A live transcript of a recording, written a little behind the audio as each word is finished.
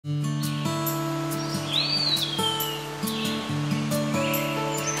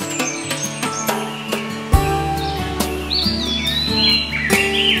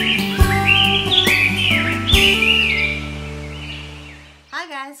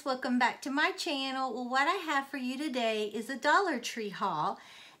guys, welcome back to my channel. Well, what I have for you today is a Dollar Tree haul,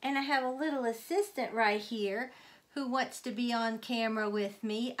 and I have a little assistant right here who wants to be on camera with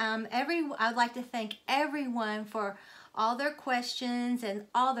me. I'd like to thank everyone for all their questions and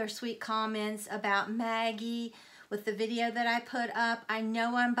all their sweet comments about Maggie with the video that I put up. I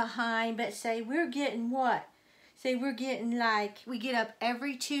know I'm behind, but say we're getting what? Say we're getting like, we get up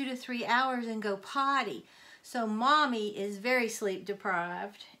every 2 to 3 hours and go potty. So mommy is very sleep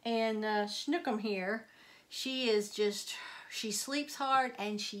deprived, and Snookum here, she sleeps hard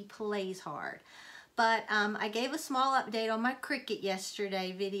and she plays hard. But I gave a small update on my cricket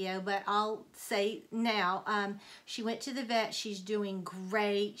yesterday video, but I'll say now, she went to the vet. She's doing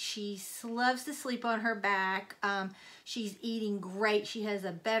great. She loves to sleep on her back. She's eating great. She has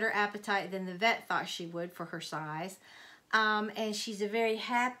a better appetite than the vet thought she would for her size. And she's a very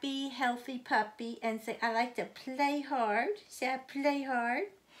happy, healthy puppy. And say, I like to play hard. Say, I play hard.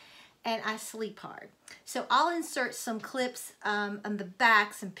 And I sleep hard. So I'll insert some clips on the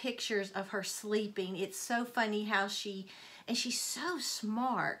back, some pictures of her sleeping. It's so funny how she's so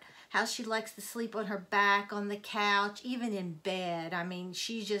smart, how she likes to sleep on her back, on the couch, even in bed. I mean,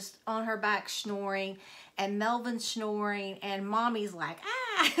 she's just on her back snoring, and Melvin's snoring, and mommy's like,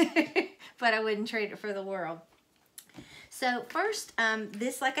 ah! But I wouldn't trade it for the world. So first,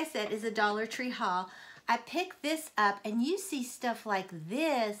 this, like I said, is a Dollar Tree haul. I picked this up, and you see stuff like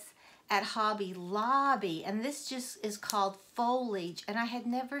this at Hobby Lobby, and this just is called foliage, and I had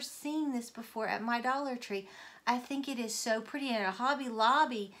never seen this before at my Dollar Tree. I think it is so pretty, and at Hobby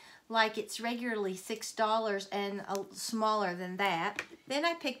Lobby, like it's regularly $6 and smaller than that. Then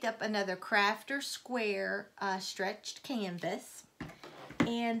I picked up another Crafter Square stretched canvas.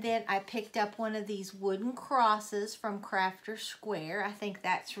 And then I picked up one of these wooden crosses from Crafter Square. I think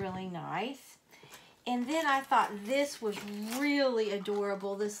that's really nice. And then I thought this was really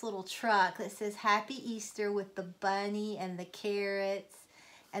adorable, this little truck that says Happy Easter with the bunny and the carrots.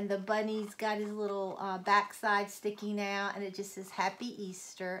 And the bunny's got his little backside sticking out, and it just says Happy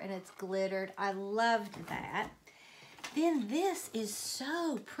Easter, and it's glittered. I loved that. Then this is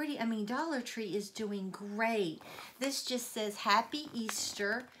so pretty. I mean, Dollar Tree is doing great. This just says Happy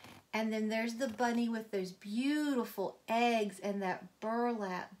Easter, and then there's the bunny with those beautiful eggs and that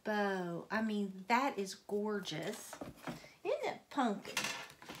burlap bow. I mean, that is gorgeous. Isn't it pumpkin?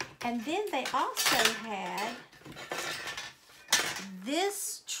 And then they also had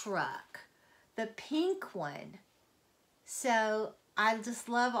this truck, the pink one. So I just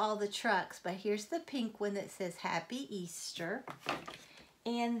love all the trucks, but here's the pink one that says Happy Easter.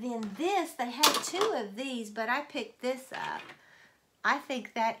 And then this, they had 2 of these, but I picked this up. I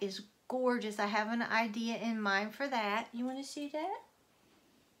think that is gorgeous. I have an idea in mind for that. You want to see that?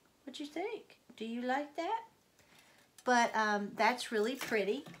 What you think? Do you like that? But that's really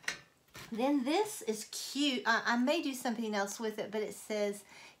pretty. Then this is cute. I may do something else with it, but it says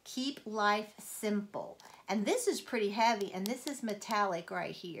Keep Life Simple. And this is pretty heavy, and this is metallic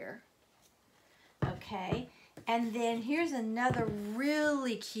right here. Okay, and then here's another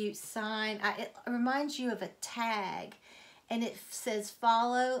really cute sign. It reminds you of a tag, and it says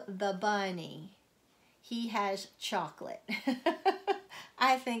Follow the Bunny. He has chocolate.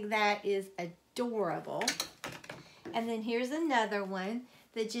 I think that is adorable. And then here's another one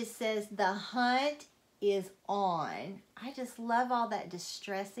that just says The Hunt is On. I just love all that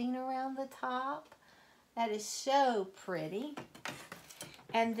distressing around the top. That is so pretty.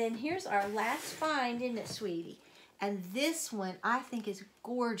 And then here's our last find, isn't it, sweetie? And this one I think is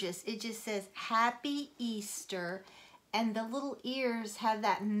gorgeous. It just says Happy Easter, and the little ears have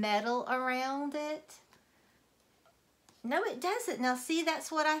that metal around it. No, it doesn't. Now see, that's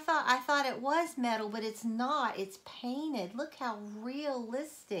what I thought. I thought it was metal, but it's not. It's painted. Look how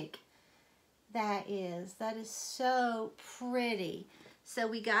realistic that is. That is so pretty. So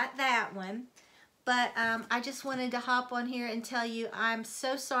we got that one. But I just wanted to hop on here and tell you I'm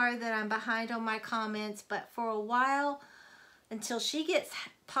so sorry that I'm behind on my comments, but for a while, until she gets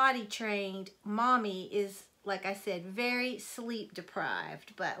potty trained, mommy is, like I said, very sleep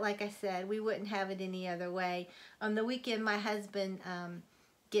deprived. But like I said, we wouldn't have it any other way. On the weekend, my husband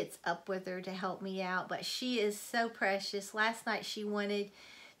gets up with her to help me out, but she is so precious. Last night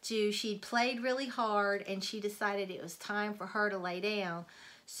she'd played really hard, and she decided it was time for her to lay down.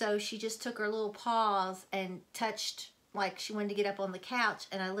 So she just took her little paws and touched, like she wanted to get up on the couch,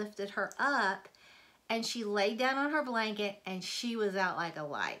 and I lifted her up, and she laid down on her blanket, and she was out like a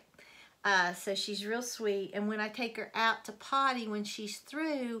light. So she's real sweet, and when I take her out to potty, when she's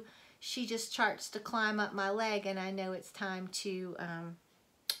through, she just starts to climb up my leg, and I know it's time to,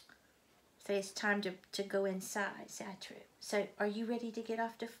 say it's time to go inside. Say, So are you ready to get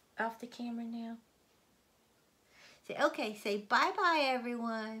off the camera now? Say, okay, say bye-bye,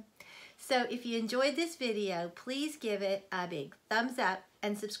 everyone. So if you enjoyed this video, please give it a big thumbs up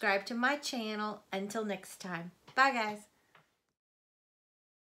and subscribe to my channel. Until next time. Bye, guys.